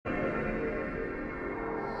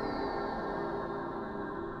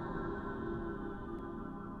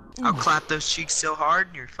I'll clap those cheeks so hard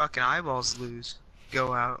and your fucking eyeballs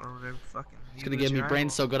go out or whatever fucking. It's gonna give me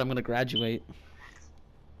brains so good I'm gonna graduate.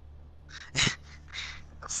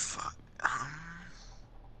 Fuck.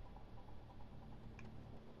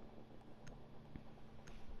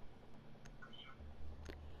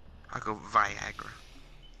 I'll go Viagra.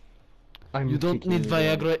 You don't need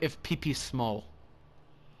Viagra if PP is small.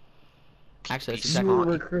 Actually, that's exactly. You were a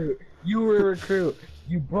recruit. You were a recruit.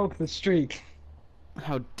 You broke the streak.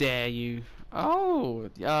 How dare you? Oh,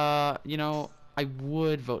 you know, I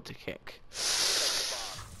would vote to kick.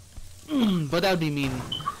 But that would be mean.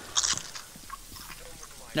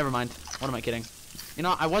 Never mind. What am I kidding? You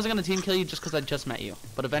know, I wasn't gonna team kill you just because I just met you.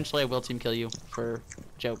 But eventually I will team kill you for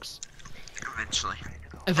jokes. Eventually.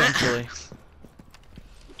 Eventually.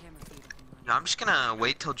 No, I'm just gonna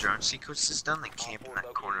wait till drone sequence is done, then camp in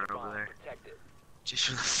that corner over there. Just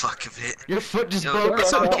for the fuck of it. Your foot just Yo, broke.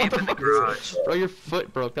 let's go camp in the garage. Bro, your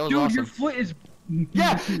foot broke. That was Dude, awesome. your foot is.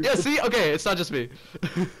 Yeah, see? Okay, it's not just me.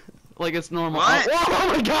 Like, it's normal. What?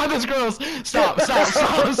 Oh my god, that's gross! Stop!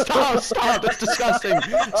 That's disgusting!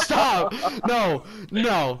 Stop! No!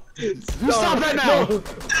 Stop that now!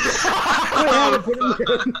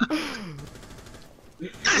 You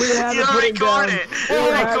record it!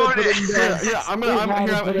 Yeah, I'm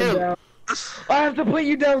here. I have to put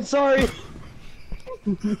you down, sorry!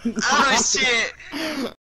 Oh shit!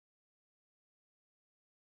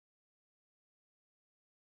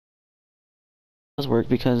 Does work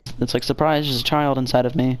because it's like, surprise, there's a child inside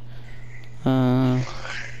of me. Okay,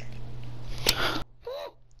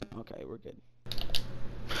 we're good.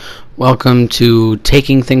 Welcome to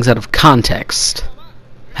taking things out of context.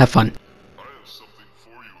 Have fun. I have something for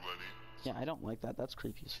you, Lenny. Yeah, I don't like that. That's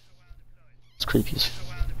creepy. It's creepy.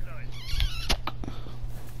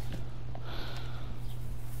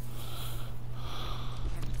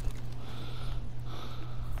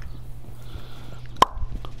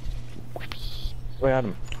 Wait,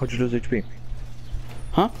 Adam, how'd you lose HP?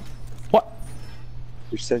 Huh? What?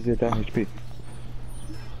 It says you're down HP.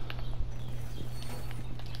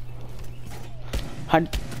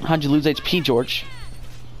 How'd you lose HP, George?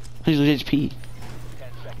 How'd you lose HP?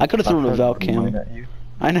 I could have thrown a Valcam.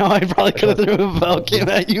 I know, I probably could have thrown a Valcam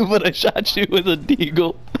at you, but I shot you with a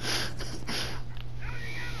deagle.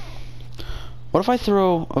 What if I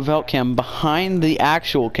throw a Valcam behind the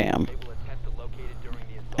actual cam?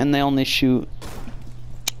 And they only shoot...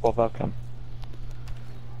 What Valcam?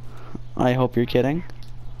 I hope you're kidding.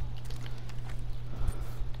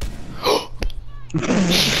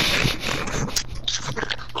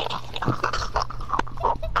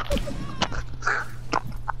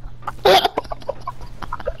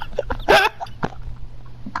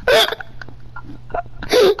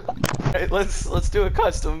 Alright, let's do a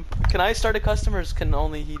custom. Can I start a custom or can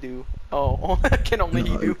only he do? Oh, can only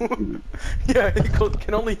he do? Yeah,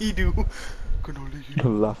 can only he do? Can only he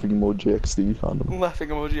do? Laughing emoji XD found him. Laughing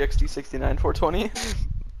emoji XD69 420.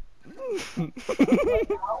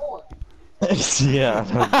 Yeah,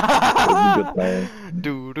 that was a good plan.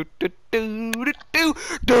 Do do do do do do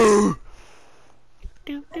do.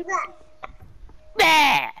 Do do.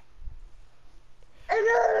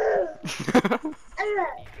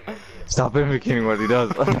 Stop imitating what he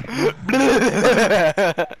does.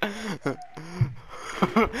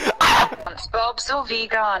 Bob's or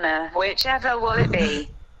Vegana, whichever will it be.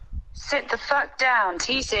 Sit the fuck down,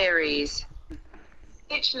 T-Series.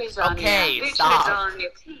 Bitch lasagna, Okay, bitch stop. lasagna,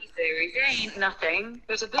 T-Series ain't nothing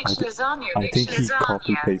but a bitch lasagna, I bitch think he lasagna.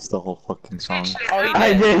 copy-pasted the whole fucking song. Bitch Oh, he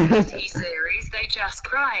lasagna, T-Series, they just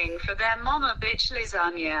crying for their mama, bitch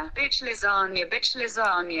lasagna, bitch lasagna, bitch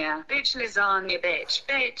lasagna, bitch lasagna, bitch,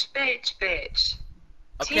 bitch, bitch, bitch.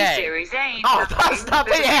 Okay. T-Series ain't Oh, nothing that's not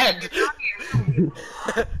but the a end.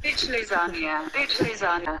 bitch lasagna, bitch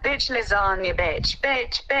lasagna, bitch lasagna, bitch,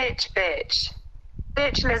 bitch, bitch, bitch.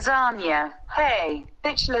 Bitch lasagna, hey,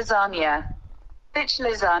 bitch lasagna. Bitch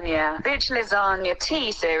lasagna, bitch lasagna,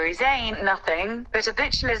 T-Series ain't nothing but a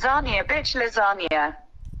bitch lasagna, bitch lasagna.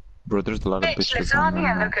 Bro, there's a lot of Bitch bitches on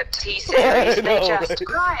lasagna, there. look at T-Series, I they know. just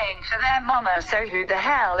crying for their mama, so who the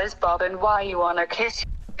hell is Bob and why you wanna kiss?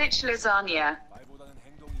 Bitch lasagna.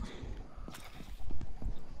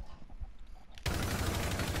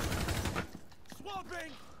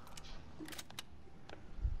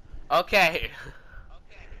 Okay.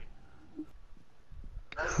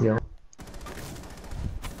 Yeah.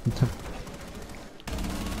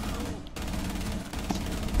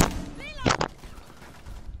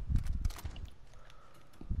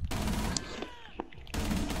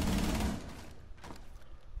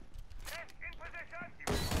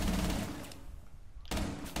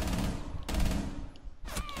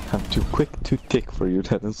 Too quick, too thick for you,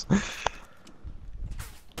 Dennis.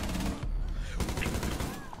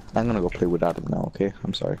 I'm gonna go play with Adam now, okay?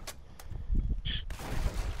 I'm sorry.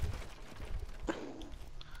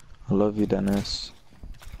 I love you, Dennis.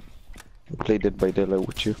 I play Dead by Daylight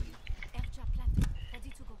with you.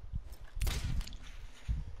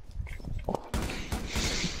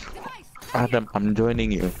 Adam, I'm joining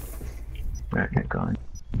you. Okay, go on.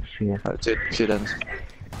 See ya. That's it. See you, Dennis.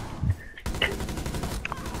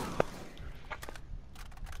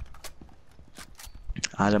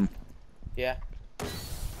 Adam, Yeah,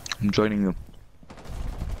 I'm joining you.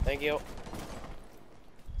 thank you.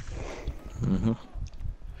 Mm-hmm.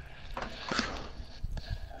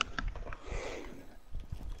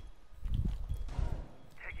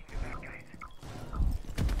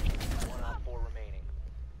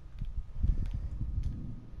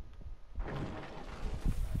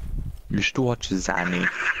 You should watch Zanny.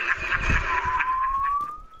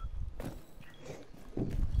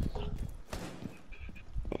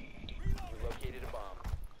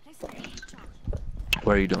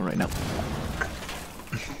 What are you doing right now?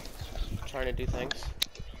 Trying to do things.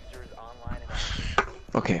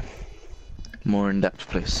 Okay. More in depth,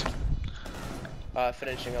 please.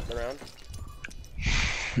 Finishing up the round.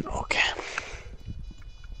 Okay.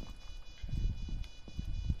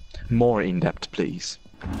 More in depth, please.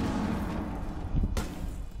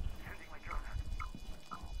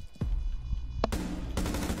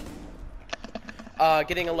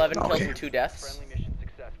 Getting 11 kills Okay. and 2 deaths.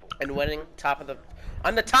 And winning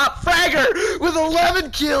I'm the top fragger with 11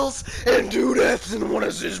 kills and 2 deaths and 1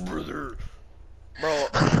 assist, brother. Bro,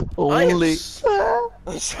 Only.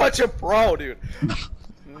 I'm such a pro, dude.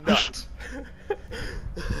 Nut.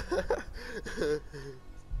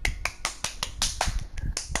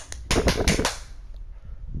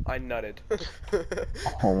 I nutted.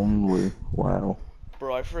 Only. Wow.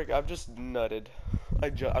 Bro, I'm just nutted.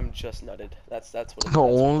 I'm just nutted. That's what it is.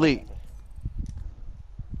 Only.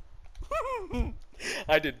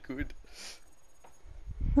 I did good.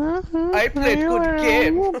 I played good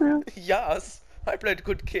game. Yes, I played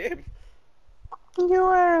good game. You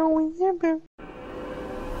are a weeaboo.